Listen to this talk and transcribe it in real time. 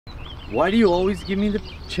Why do you always give me the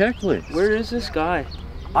checklist? Where is this guy?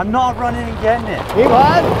 I'm not running and getting it. Hey,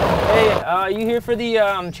 bud. Hey, you here for the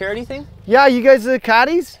charity thing? Yeah, you guys are the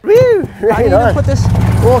caddies? Woo! Right on. Put this.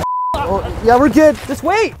 Oh, yeah, we're good. Just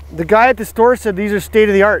wait. The guy at the store said these are state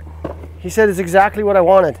of the art. He said it's exactly what I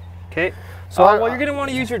wanted. Okay. So well, you're gonna want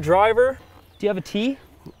to use your driver. Do you have a tea?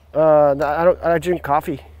 I drink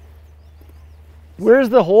coffee. Where's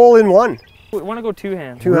the hole in one? We want to go two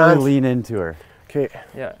hands. Two hands. Lean into her. Okay.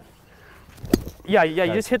 Yeah. Yeah.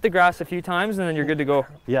 You just hit the grass a few times and then you're good to go.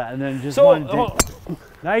 Yeah, and then just one.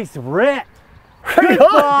 Nice rip. Right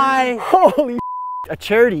on. Holy a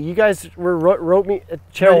charity. You guys wrote me a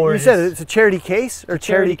charity. No, you said it's a charity case or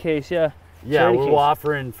charity case, yeah. Yeah, we're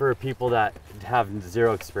offering for people that have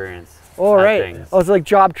zero experience. Oh, right. Things. Oh, it's like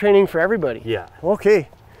job training for everybody. Yeah. Okay.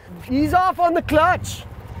 Ease off on the clutch.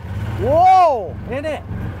 Whoa. Hit it.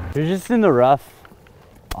 You're just in the rough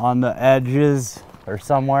on the edges or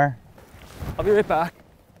somewhere. I'll be right back.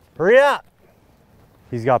 Hurry up.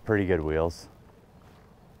 He's got pretty good wheels.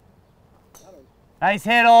 Nice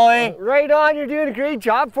hit, Ollie. Right on, you're doing a great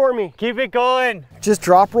job for me. Keep it going. Just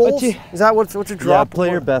drop rolls? Is that what's a drop? Yeah, play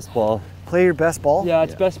your best ball. Play your best ball? Yeah,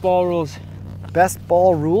 it's best ball rules. Best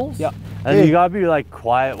ball rules? Yeah. And you gotta be like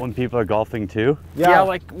quiet when people are golfing too. Yeah,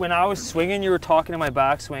 like when I was swinging, you were talking in my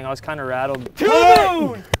backswing. I was kind of rattled.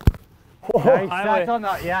 Dude! Nice on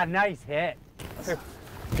that. Yeah, nice hit.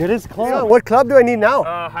 Good as club. Yeah, what club do I need now?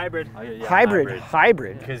 Hybrid. Yeah,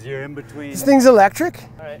 hybrid. Because you're in between. This thing's electric?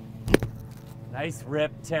 All right. Nice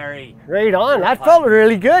rip, Terry. Right on. That felt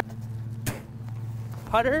really good.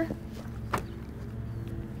 Putter.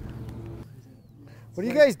 What are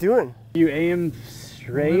you guys doing? You aim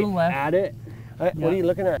straight at it. What are you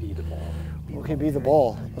looking at? Be the ball. Okay, be the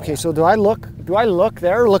ball. Okay, so do I look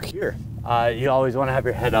there or look here? You always want to have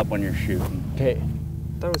your head up when you're shooting. Okay.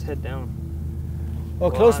 That was head down. Oh,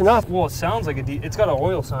 close enough. Well, it sounds like it's got an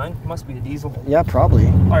oil sign. It must be a diesel. Yeah, probably.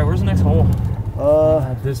 All right, where's the next hole?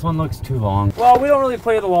 This one looks too long. Well, we don't really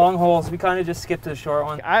play the long holes. We kind of just skip to the short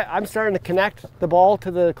one. I'm starting to connect the ball to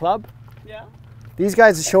the club. Yeah. These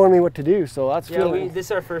guys are showing me what to do, so that's this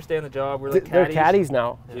is our first day on the job. We're like caddies. They're caddies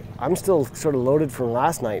now. Yeah. I'm still sort of loaded from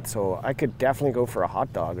last night, so I could definitely go for a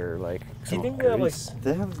hot dog or like some. Do you think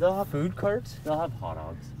they'll have food carts? They'll have hot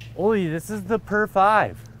dogs. Oli, this is the per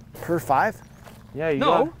 5. Per 5? Yeah, you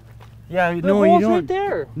no. Yeah, the no, you don't. Right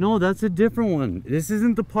there. No, that's a different one. This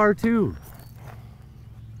isn't the par 2.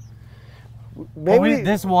 Maybe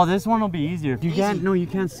this one will be easier. If you can't, no, you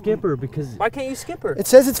can't skip her because. Why can't you skip her? It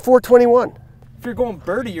says it's 421. If you're going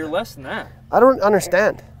birdie, you're less than that. I don't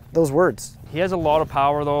understand those words. He has a lot of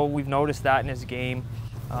power, though. We've noticed that in his game.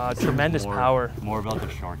 Tremendous power. More about the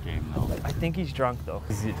short game, though. I think he's drunk, though.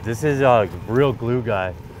 This is a real glue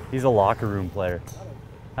guy. He's a locker room player.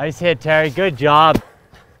 Nice hit, Terry. Good job.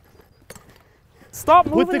 Stop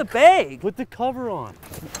moving the bag. Put the cover on.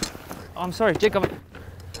 Oh, I'm sorry, Jacob.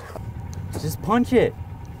 Just punch it.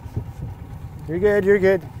 You're good, you're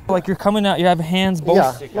good. Like you're coming out, you have hands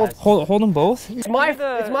both. Yeah. Hold them both. It's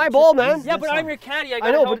my ball, man. Yeah, but I'm your caddy. I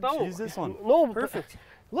gotta help out. Use this one. No, perfect.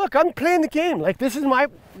 Look, I'm playing the game. Like this is my.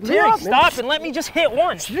 Terry, stop and let me just hit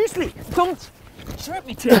one. Seriously, don't trip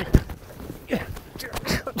me, Terry.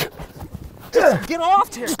 Just get off,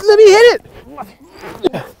 Terry. Just let me hit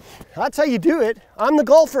it. That's how you do it. I'm the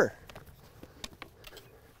golfer.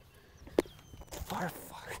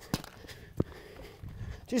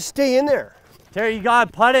 Just stay in there. Terry, you gotta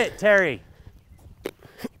putt it, Terry.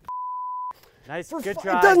 Nice, good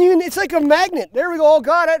try. It doesn't even, it's like a magnet. There we go,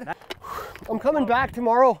 got it. I'm coming back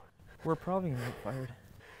tomorrow. We're probably gonna get fired.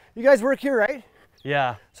 You guys work here, right?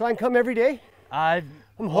 Yeah. So I can come every day? I'm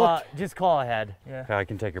hooked. Just call ahead. Yeah. Okay, I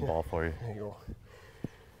can take your ball for you. There you go.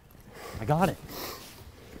 I got it.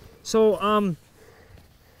 So,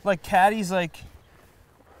 like caddies, like,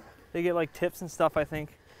 they get like tips and stuff, I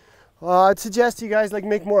think. I'd suggest you guys like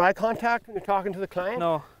make more eye contact when you're talking to the client.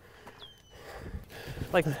 No.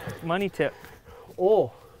 Like money tip.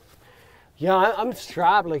 Oh. Yeah, I'm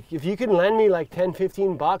strapped. Like if you can lend me like 10,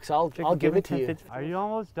 15 bucks, I'll give it to you. Are you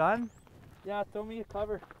almost done? Yeah, throw me a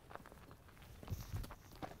cover.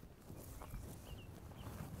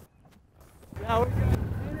 Yeah, we're good.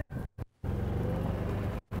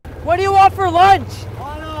 What do you want for lunch?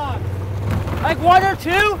 One on. Like 1 or 2?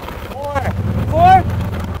 4?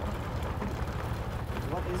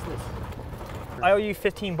 What is this? I owe you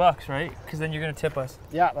 15 bucks, right? Because then you're gonna tip us.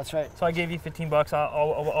 Yeah, that's right. So I gave you 15 bucks.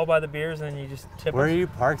 I'll buy the beers and then you just tip Where us. are you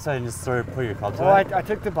parked so I can just sort of put your clubs away? away? I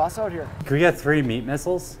took the bus out here. Can we get 3 meat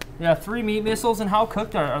missiles? Yeah, 3 meat missiles. And how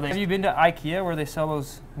cooked are they? Have you been to IKEA where they sell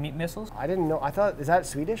those meat missiles? I didn't know. I thought, is that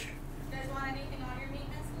Swedish? You guys want anything on your meat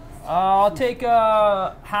missiles? I'll take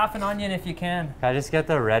half an onion if you can. Can I just get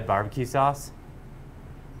the red barbecue sauce?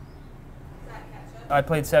 I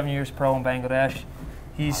played 7 years pro in Bangladesh.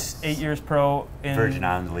 He's 8 years pro in Virgin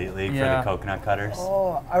Islands Elite League for the coconut cutters.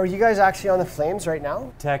 Oh, are you guys actually on the Flames right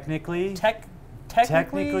now? Technically.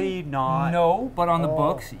 Technically not. No, but on the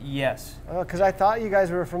books, yes. Because I thought you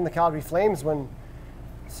guys were from the Calgary Flames when.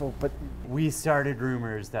 But we started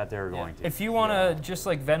rumors that they were going to. If you want to just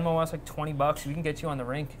like Venmo us like $20, we can get you on the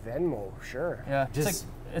rink. Venmo, sure. Yeah, just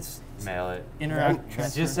it's mail it.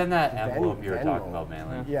 Transfer. Just send that envelope you were talking about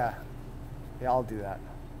mailing. Yeah, I'll do that.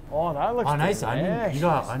 Oh, that looks nice onion. You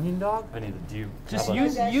got onion, dog? I need to do. Just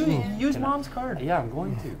use mom's card. Yeah, I'm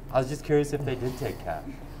going to. I was just curious if they did take cash.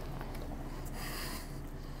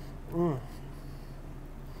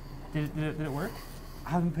 Did it work?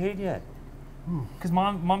 I haven't paid yet. Because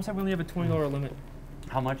mom said we only have a $20 limit.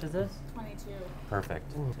 How much is this? 22. Perfect.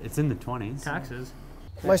 It's in the 20s. Taxes.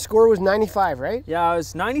 My score was 95, right? Yeah, it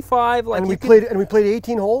was 95. Like and we played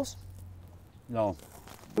 18 holes. No.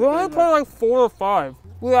 We only played like 4 or 5.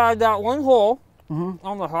 We had that one hole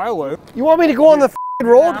on the highway. You want me to go on the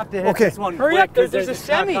road? Okay. Hurry up! There's a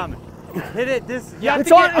semi. Hit it. This.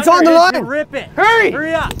 It's on the line. Rip it. Hurry!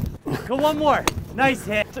 Hurry up. Go one more. Nice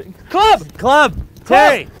hit. Club.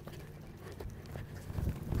 Terry.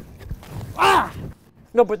 Ah!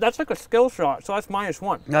 No, but that's like a skill shot, so that's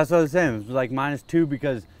 -1. That's what I was saying. It was like -2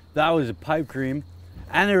 because that was a pipe cream,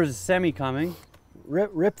 and there was a semi coming.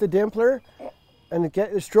 Rip the dimpler, and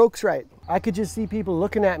get the strokes right. I could just see people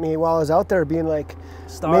looking at me while I was out there, being like,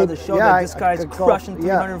 Star of the show that this guy's crushing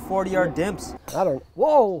 340-yard dimps. I don't.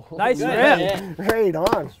 Whoa! Nice rip. Right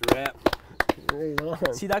on. Rip. Right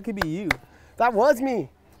on. See, that could be you. That was me.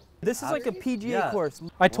 This is like a PGA course.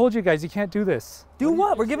 I told you guys you can't do this. Do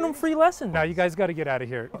what? We're giving them free lessons. Now you guys got to get out of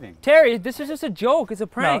here. Terry, this is just a joke. It's a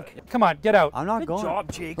prank. No, come on, get out. I'm not Good going.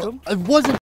 job, Jacob. It wasn't.